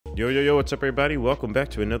Yo, what's up everybody? Welcome back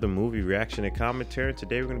to another movie reaction and commentary.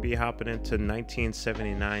 Today we're going to be hopping into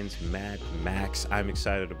 1979's Mad Max. I'm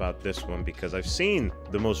excited about this one because I've seen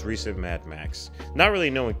the most recent Mad Max. Not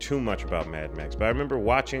really knowing too much about Mad Max, but I remember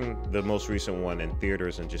watching the most recent one in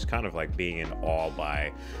theaters and just kind of like being in awe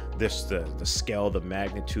by this, the scale, the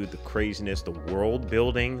magnitude, the craziness, the world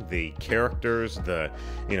building, the characters, the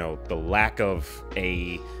lack of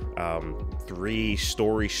a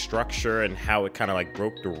three-story structure and how it kind of like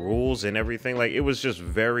broke the rules and everything. Like, it was just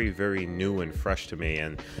very, very new and fresh to me,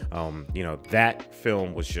 and that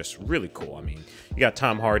film was just really cool. I mean, you got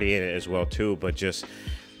Tom Hardy in it as well too, but just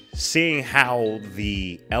seeing how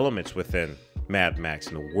the elements within Mad Max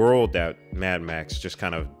and the world that Mad Max just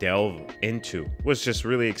kind of delve into was just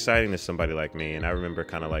really exciting to somebody like me. And I remember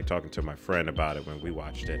kind of like talking to my friend about it when we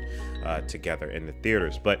watched it together in the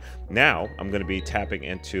theaters. But now I'm going to be tapping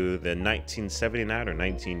into the 1979 or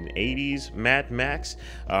 1980s Mad Max.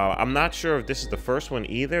 I'm not sure if this is the first one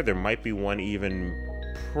either. There might be one even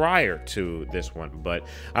prior to this one, but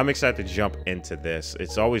I'm excited to jump into this.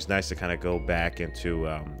 It's always nice to kind of go back into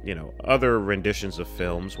other renditions of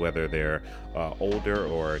films, whether they're older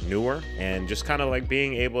or newer, and just kind of like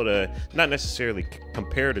being able to not necessarily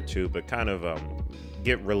compare the two, but kind of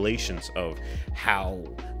get relations of how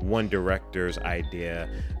one director's idea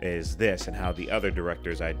is this and how the other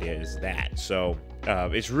director's idea is that. So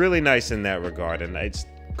it's really nice in that regard, and it's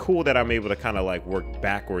cool that I'm able to kind of like work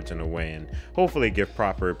backwards in a way and hopefully give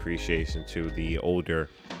proper appreciation to the older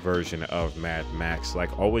version of Mad Max.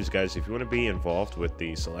 Like always, guys, if you want to be involved with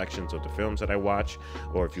the selections of the films that I watch,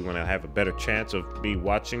 or if you want to have a better chance of me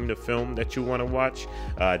watching the film that you want to watch,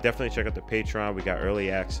 definitely check out the Patreon. We got early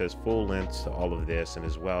access, full links to all of this, and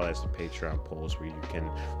as well as the Patreon polls where you can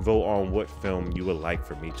vote on what film you would like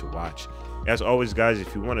for me to watch. As always, guys,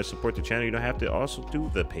 if you want to support the channel, you don't have to also do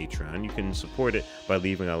the Patreon. You can support it by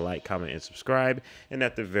leaving a like, comment, and subscribe. And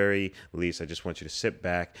at the very least, I just want you to sit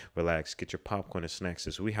back, relax, get your popcorn and snacks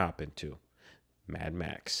as we hop into Mad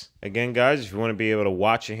Max. Again, guys, if you want to be able to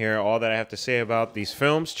watch and hear all that I have to say about these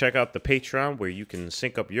films, check out the Patreon where you can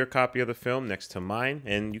sync up your copy of the film next to mine,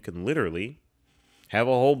 and you can literally have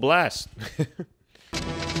a whole blast.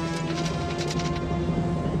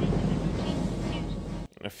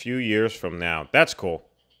 A few years from now. That's cool.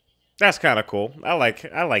 That's kind of cool. I like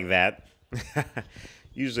that.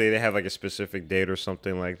 Usually they have like a specific date or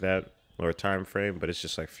something like that, or a time frame, but it's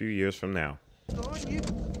just like a few years from now.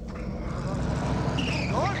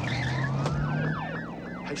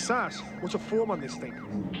 Hey, Sass, what's the form on this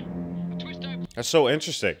thing? That's so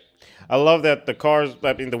interesting. I love that the cars,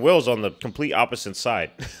 I mean, the wheel's on the complete opposite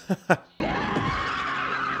side.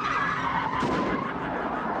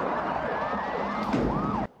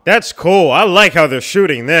 That's cool. I like how they're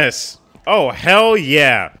shooting this. Oh, hell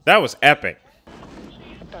yeah. That was epic.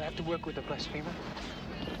 I have to work with a blasphemer.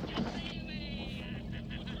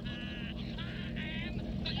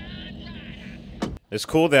 It's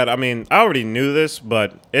cool that, I mean, I already knew this,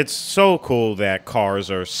 but it's so cool that cars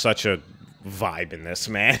are such a vibe in this,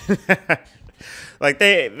 man. Like,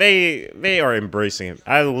 they are embracing it.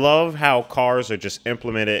 I love how cars are just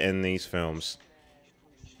implemented in these films.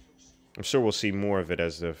 I'm sure we'll see more of it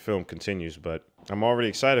as the film continues, but I'm already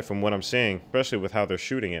excited from what I'm seeing, especially with how they're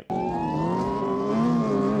shooting it.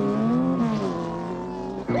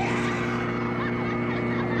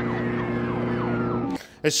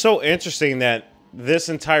 It's so interesting that this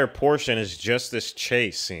entire portion is just this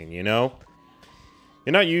chase scene, you know?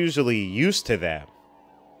 You're not usually used to that.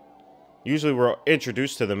 Usually we're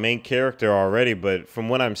introduced to the main character already, but from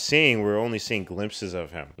what I'm seeing, we're only seeing glimpses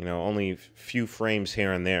of him. You know, only a few frames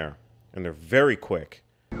here and there. And they're very quick.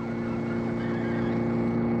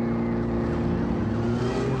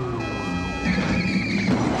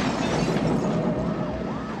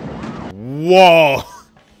 Whoa!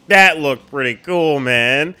 That looked pretty cool,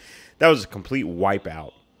 man. That was a complete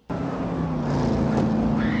wipeout.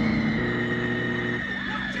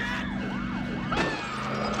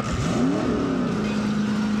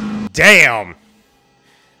 Damn!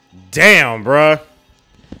 Damn, bruh.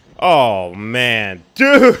 Oh, man.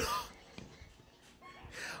 Dude!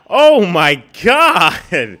 Oh my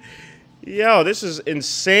god! Yo, this is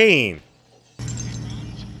insane.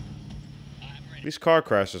 These car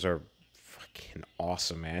crashes are fucking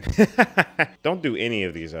awesome, man. Don't do any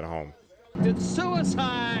of these at home. The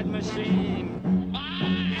suicide machine.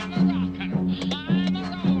 I'm a rocker.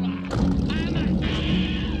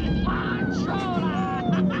 I'm a roller.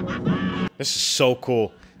 I'm a This is so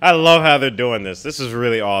cool. I love how they're doing this. This is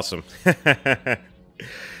really awesome.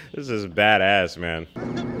 This is badass, man.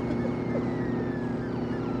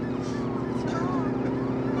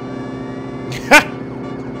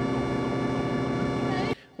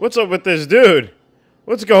 What's up with this dude?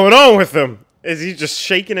 What's going on with him? Is he just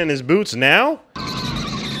shaking in his boots now?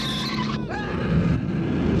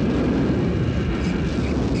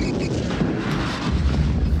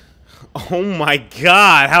 Oh my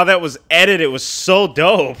god, how that was edited was so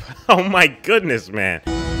dope. Oh my goodness, man.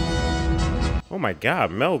 Oh my god,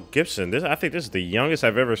 Mel Gibson. I think this is the youngest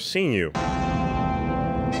I've ever seen you.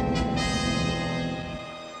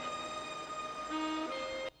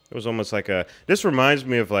 It was almost like this reminds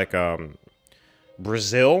me of like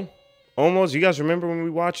Brazil. Almost. You guys remember when we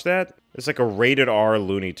watched that? It's like a rated R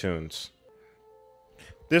Looney Tunes.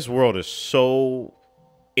 This world is so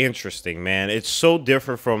interesting, man. It's so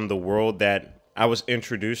different from the world that I was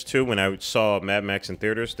introduced to when I saw Mad Max in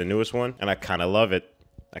theaters, the newest one, and I kind of love it.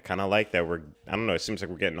 I kind of like that I don't know, it seems like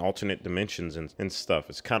we're getting alternate dimensions and stuff.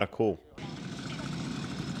 It's kind of cool.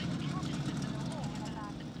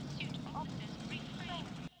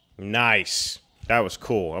 Nice. That was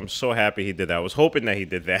cool. I'm so happy he did that. I was hoping that he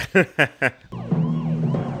did that.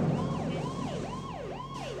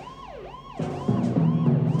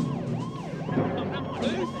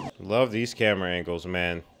 Love these camera angles,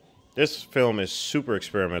 man. This film is super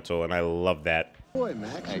experimental, and I love that. Boy,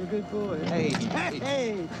 Max, you're a good boy. Hey,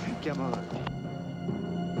 come on.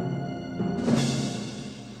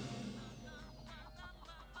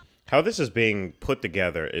 How this is being put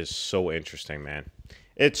together is so interesting, man.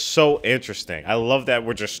 It's so interesting. I love that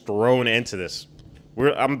we're just thrown into this.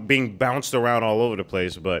 I'm being bounced around all over the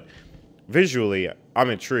place, but visually,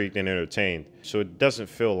 I'm intrigued and entertained. So it doesn't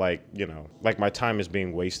feel like, you know, like my time is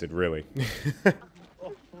being wasted, really.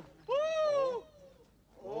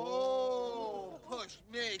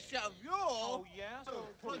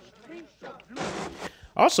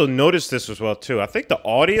 I also noticed this as well, too. I think the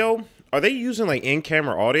audio, are they using, like,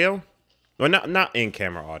 in-camera audio? Well, not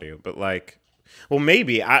in-camera audio, but, like, well,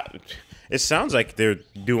 maybe. It sounds like they're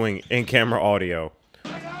doing in-camera audio.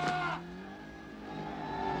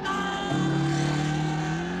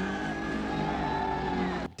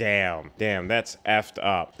 Damn, that's effed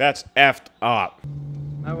up. That's effed up.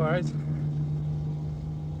 No worries.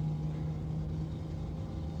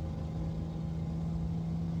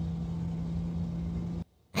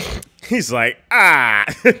 He's like,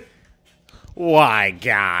 why,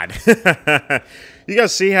 God? You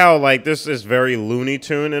guys see how, like, this is very Looney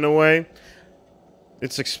Tune in a way?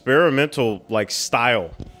 Its experimental, like,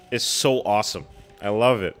 style is so awesome. I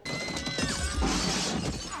love it.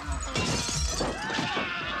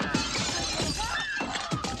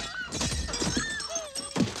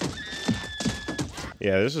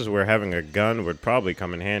 Yeah, this is where having a gun would probably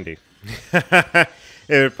come in handy. It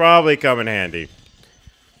would probably come in handy.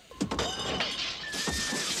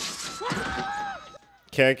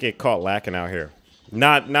 Can't get caught lacking out here.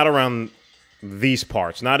 Not around these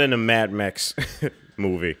parts. Not in a Mad Max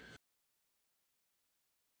movie.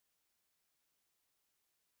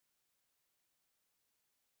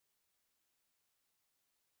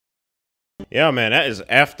 Yeah, man, that is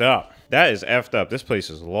effed up. That is effed up. This place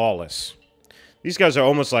is lawless. These guys are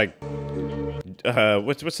almost like,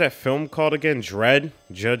 what's that film called again? Dredd?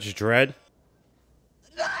 Judge Dredd?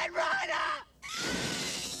 Night Rider!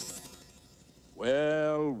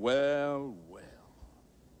 Well.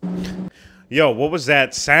 Yo, what was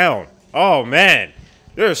that sound? Oh, man.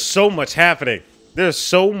 There's so much happening. There's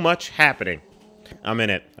so much happening. I'm in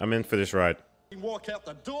it. I'm in for this ride. Walk out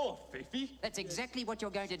the door, Fifi. That's exactly what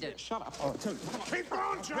you're going to do. Shut up. Keep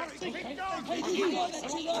on, Johnny. Keep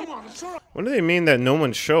going. What do they mean that no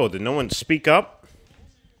one showed? Did no one speak up?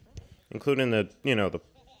 Including the, you know,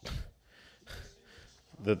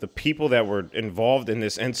 the people that were involved in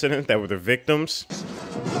this incident, that were the victims.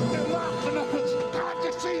 They're laughing at us. Can't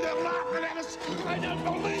you see they're laughing at us? I don't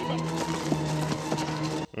believe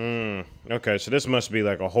it. Okay, so this must be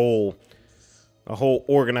like a whole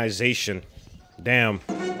organization. Damn.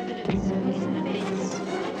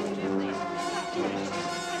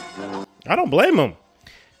 I don't blame him.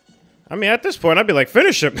 I mean, at this point, I'd be like,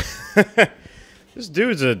 finish him. This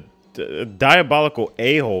dude's a diabolical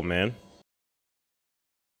a-hole, man.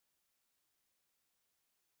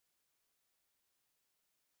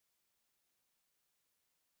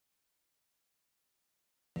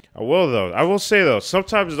 I will say though,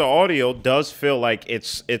 sometimes the audio does feel like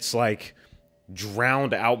it's like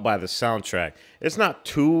drowned out by the soundtrack. It's not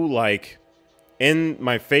too like in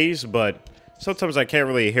my face, but sometimes I can't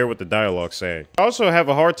really hear what the dialogue's saying. I also have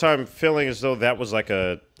a hard time feeling as though that was like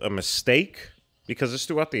a mistake, because it's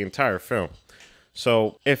throughout the entire film.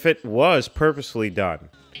 So if it was purposefully done,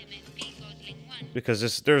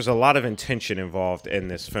 because there's a lot of intention involved in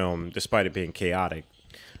this film, despite it being chaotic.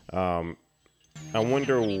 I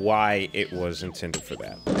wonder why it was intended for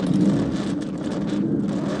that.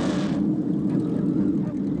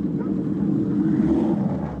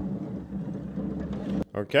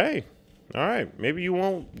 Okay. All right. Maybe you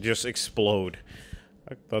won't just explode.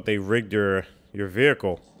 I thought they rigged your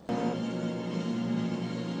vehicle.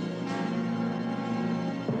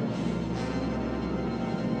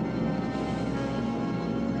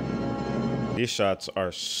 These shots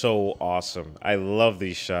are so awesome. I love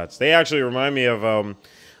these shots. They actually remind me of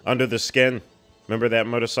Under the Skin. Remember that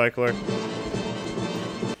motorcycler?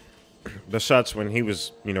 The shots when he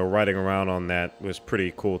was, you know, riding around on that was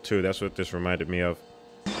pretty cool too. That's what this reminded me of.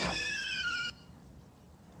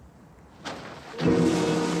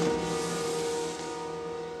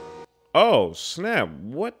 Oh, snap.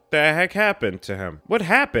 What the heck happened to him? What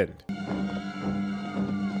happened?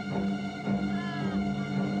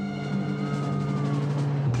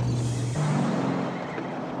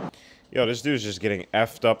 Yo, this dude's just getting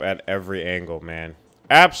effed up at every angle, man.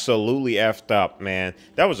 Absolutely effed up, man.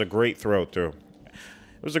 That was a great throw, too.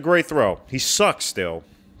 It was a great throw. He sucks still,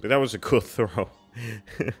 but that was a good throw.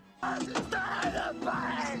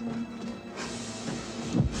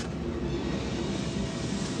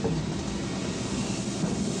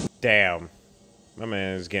 Damn. My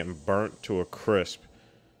man is getting burnt to a crisp.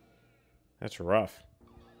 That's rough.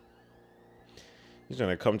 He's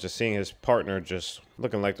gonna come to seeing his partner just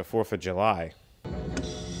looking like the 4th of July.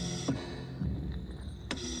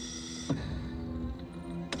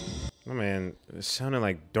 My man, it sounded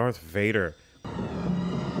like Darth Vader.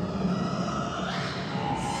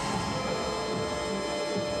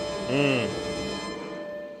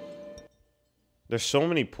 There's so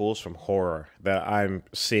many pulls from horror that I'm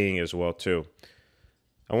seeing as well, too.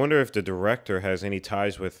 I wonder if the director has any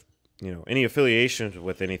ties with, you know, any affiliations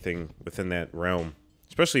with anything within that realm.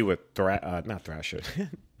 Especially with, not Thrasher,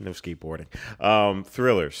 no skateboarding,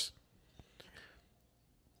 thrillers.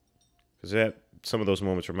 Because that, some of those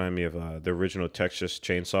moments remind me of the original Texas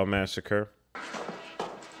Chainsaw Massacre.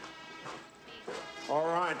 All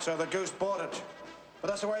right, so the goose bought it. But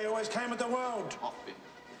that's the way you always came at the world.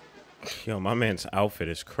 Yo, my man's outfit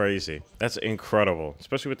is crazy. That's incredible.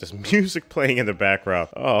 Especially with this music playing in the background.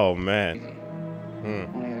 Oh, man.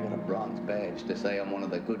 Only I got a bronze badge to say I'm one of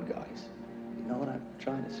the good guys. You know what I'm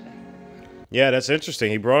trying to say? Yeah, that's interesting.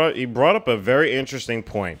 He brought up a very interesting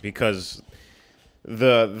point because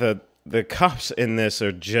the cops in this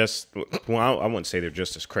are just, well, I wouldn't say they're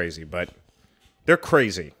just as crazy, but they're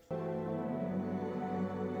crazy.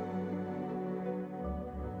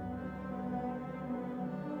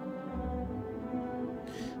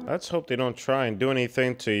 Let's hope they don't try and do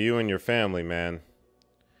anything to you and your family, man.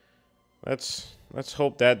 Let's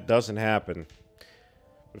hope that doesn't happen.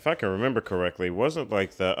 If I can remember correctly, wasn't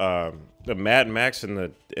like the Mad Max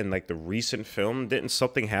in like the recent film, didn't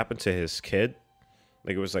something happen to his kid?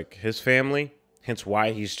 Like it was like his family, hence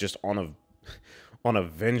why he's just on a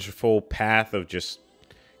vengeful path of just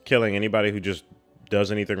killing anybody who just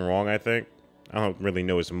does anything wrong, I think. I don't really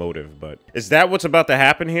know his motive, but is that what's about to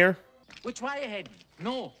happen here? Which way are you heading?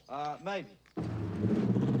 No. Maybe.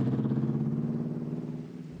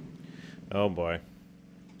 Oh boy.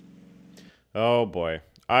 Oh boy.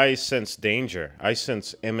 I sense danger. I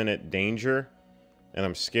sense imminent danger. And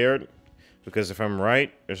I'm scared. Because if I'm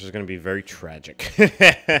right, this is going to be very tragic.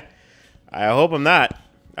 I hope I'm not.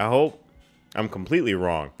 I hope I'm completely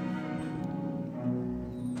wrong.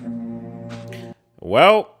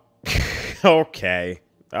 Well. Okay.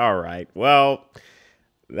 All right. Well,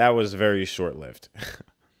 that was very short-lived.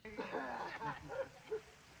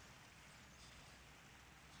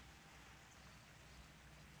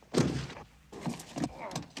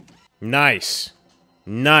 Nice.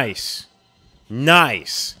 Nice.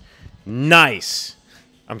 Nice. Nice.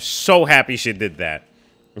 I'm so happy she did that.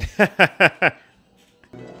 I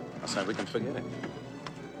say we can forget it.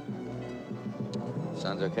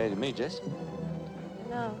 Sounds okay to me, Jess.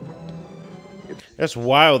 No. That's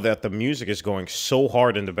wild that the music is going so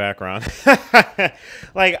hard in the background.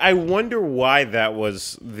 Like, I wonder why that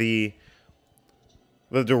was the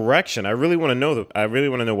direction. I really want to know. I really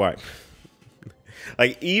want to know why.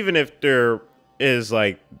 Like, even if there is,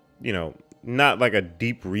 like, you know, not like a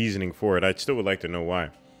deep reasoning for it, I still would like to know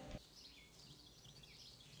why.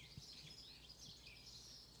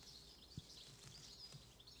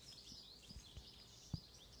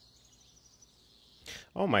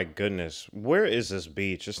 Oh my goodness, where is this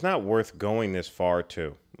beach? It's not worth going this far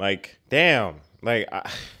to. Like, damn. Like,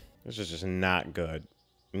 this is just not good.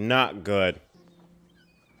 Not good.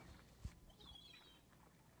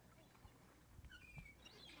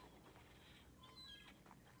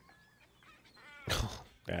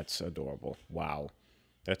 That's adorable. Wow.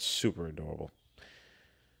 That's super adorable.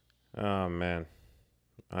 Oh, man.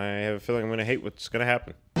 I have a feeling I'm going to hate what's going to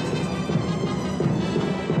happen.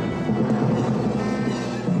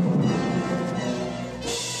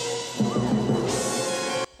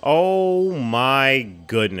 Oh, my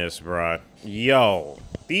goodness, bruh. Yo.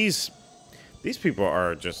 These people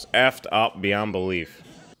are just effed up beyond belief.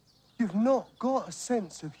 You've not got a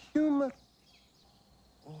sense of humor.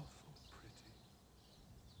 Awful pretty.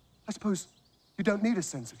 I suppose you don't need a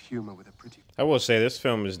sense of humor with a pretty. I will say this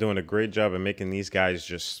film is doing a great job of making these guys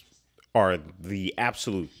just are the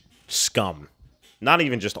absolute scum. Not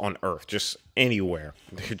even just on Earth, just anywhere.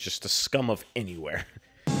 They're just the scum of anywhere.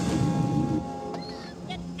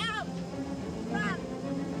 Get out! Run!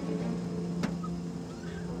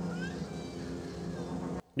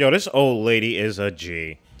 Yo, this old lady is a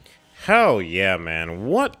G. Hell yeah, man.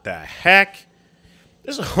 What the heck?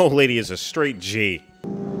 This old lady is a straight G.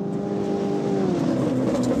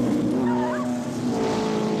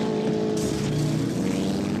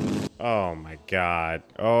 Oh my god.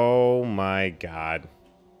 Oh my god.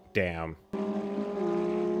 Damn.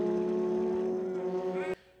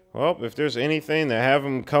 Well, if there's anything that have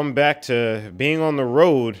them come back to being on the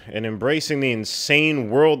road and embracing the insane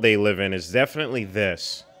world they live in, is definitely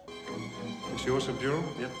this. Is yours a bureau?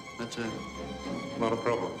 Yep, that's it. Not a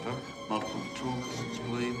problem, huh? Multiple traumas,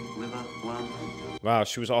 spleen, liver, lung. Wow,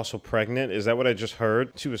 she was also pregnant? Is that what I just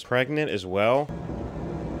heard? She was pregnant as well?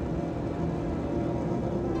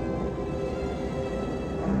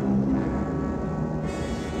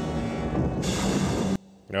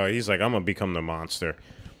 No, he's like, I'm gonna become the monster.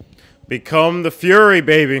 Become the Fury,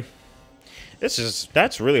 baby.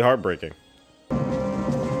 That's really heartbreaking.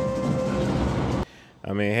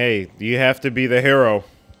 I mean, hey, you have to be the hero.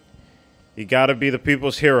 You gotta be the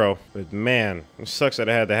people's hero. But man, it sucks that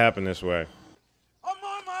it had to happen this way. I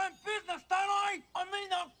mind my own business, don't I? I mean,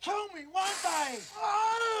 they'll kill me, won't they?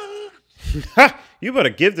 Ha! You better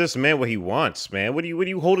give this man what he wants, man. What are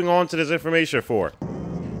you holding on to this information for?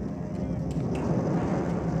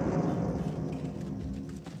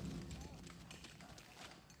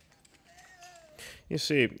 You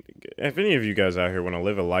see, if any of you guys out here want to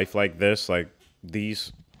live a life like this, like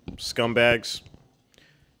these scumbags,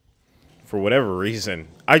 for whatever reason,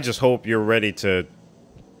 I just hope you're ready to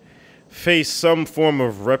face some form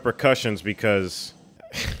of repercussions, because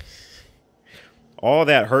all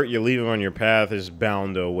that hurt you're leaving on your path is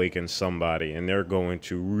bound to awaken somebody, and they're going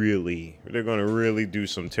to really do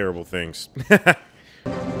some terrible things.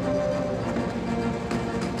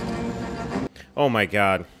 Oh my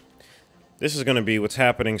god. This is going to be what's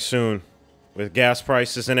happening soon. With gas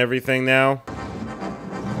prices and everything now.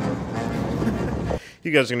 You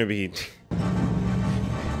guys are going to be...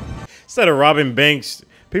 Instead of robbing banks,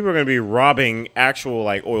 people are going to be robbing actual,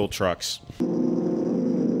 like, oil trucks.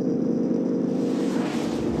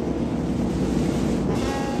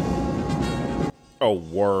 Oh,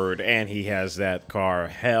 word. And he has that car.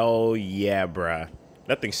 Hell yeah, bruh.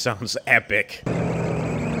 That thing sounds epic.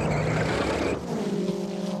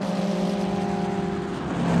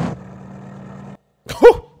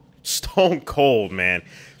 Stone cold, man.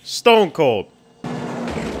 Stone cold.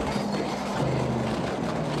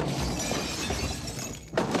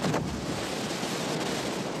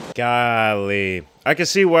 Golly. I can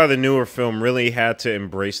see why the newer film really had to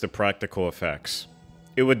embrace the practical effects.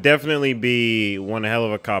 It would definitely be one hell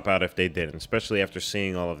of a cop-out if they didn't, especially after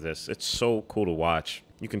seeing all of this. It's so cool to watch.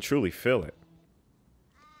 You can truly feel it.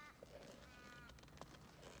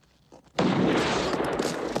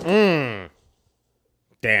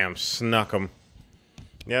 Damn, snuck him.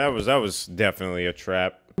 Yeah, that was definitely a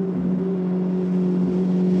trap.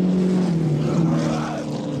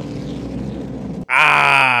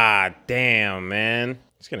 Ah, damn, man.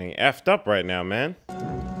 He's getting effed up right now, man.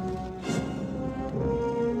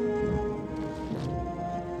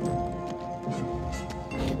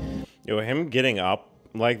 Yo, him getting up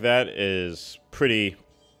like that is pretty...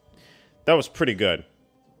 That was pretty good.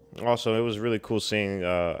 Also, it was really cool seeing,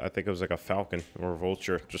 I think it was like a falcon or a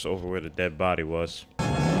vulture just over where the dead body was.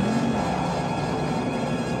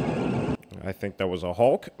 I think that was a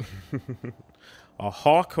hawk. A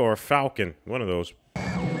hawk or a falcon. One of those.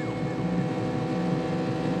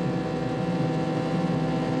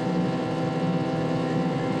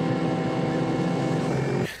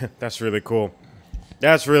 That's really cool.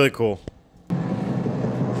 That's really cool.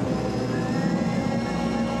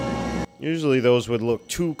 Usually those would look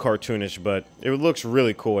too cartoonish, but it looks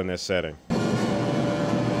really cool in this setting.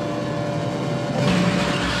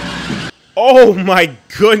 Oh my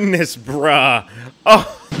goodness, bruh.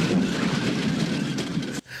 Oh.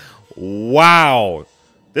 Wow.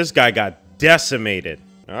 This guy got decimated.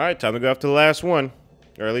 All right, time to go after the last one,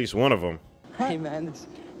 or at least one of them. Hey, man,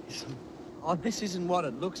 this isn't what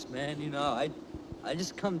it looks, man. You know, I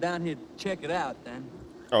just come down here to check it out, man.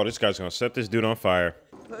 Oh, this guy's gonna set this dude on fire.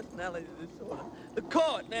 Personality disorder. The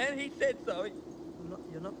court, man, he said so.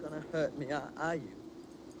 You're not gonna hurt me, are you?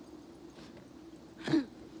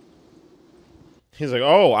 He's like,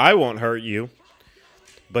 oh, I won't hurt you,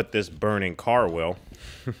 but this burning car will.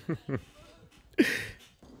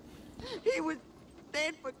 He was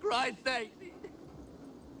dead, for Christ's sake.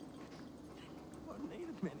 I don't need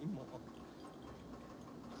him anymore.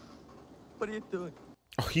 What are you doing?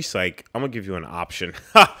 Oh, he's like, I'm gonna give you an option.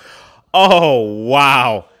 Oh,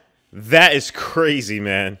 wow. That is crazy,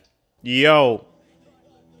 man. Yo,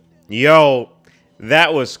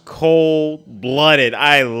 that was cold-blooded.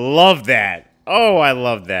 I love that. Oh, I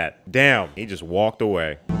love that. Damn, he just walked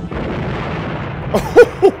away.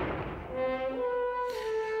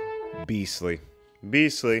 Beastly.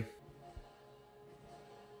 Beastly.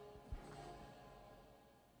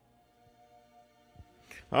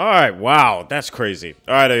 All right, wow, that's crazy.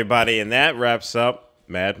 All right, everybody, and that wraps up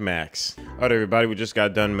Mad Max. All right, everybody, we just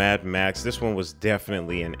got done Mad Max. This one was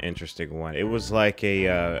definitely an interesting one. It was like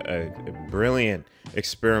a brilliant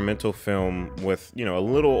experimental film with, you know, a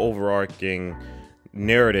little overarching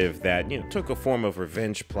narrative that, you know, took a form of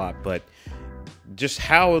revenge plot, but just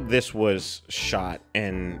how this was shot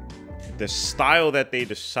and the style that they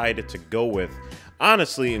decided to go with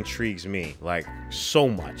honestly intrigues me, like, so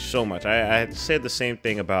much. I had said the same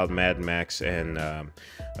thing about Mad Max and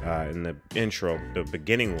in the intro, the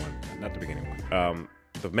beginning one, not the beginning one,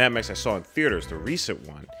 the Mad Max I saw in theaters, the recent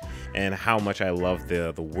one, and how much I love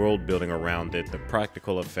the world building around it, the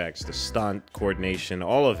practical effects, the stunt coordination,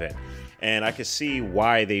 all of it. And I could see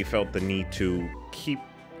why they felt the need to keep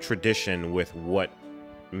tradition with what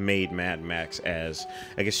made Mad Max as,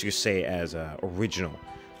 I guess you could say, as original.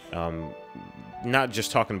 Not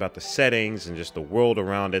just talking about the settings and just the world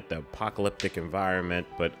around it, the apocalyptic environment,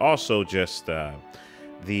 but also just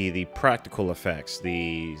the practical effects,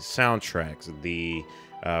 the soundtracks, the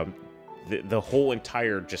whole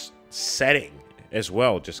entire just setting as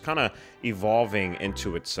well, just kind of evolving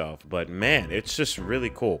into itself. But man, it's just really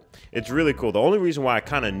cool. It's really cool. The only reason why I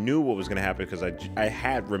kind of knew what was going to happen because I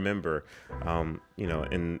had remember, you know,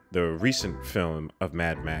 in the recent film of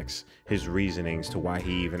Mad Max, his reasonings to why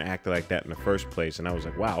he even acted like that in the first place, and I was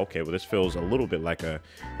like, wow, okay, well, this feels a little bit like a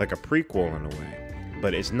prequel in a way,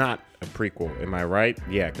 but it's not a prequel. Am I right?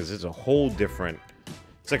 Yeah, because it's a whole different.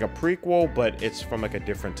 It's like a prequel, but it's from like a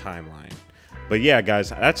different timeline. But yeah,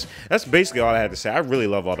 guys, that's basically all I had to say. I really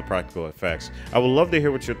love all the practical effects. I would love to hear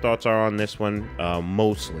what your thoughts are on this one,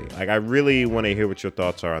 mostly. Like, I really want to hear what your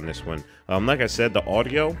thoughts are on this one. Like I said, the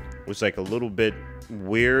audio was like a little bit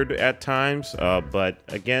weird at times, but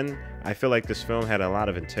again, I feel like this film had a lot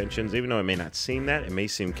of intentions. Even though it may not seem that, it may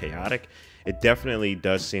seem chaotic, it definitely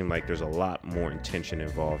does seem like there's a lot more intention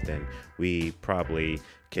involved than we probably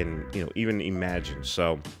can, you know, even imagine.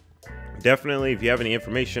 So definitely, if you have any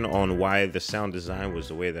information on why the sound design was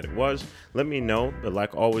the way that it was, let me know. But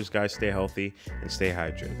like always, guys, stay healthy and stay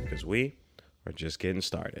hydrated because we are just getting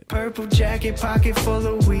started. Purple jacket, pocket full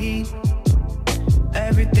of weed.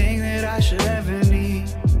 Everything that I should ever need.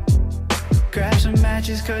 Grab some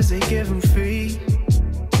matches cause they give them free.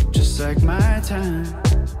 Just like my time.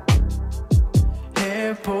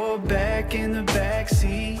 Hair pulled back in the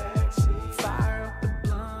backseat.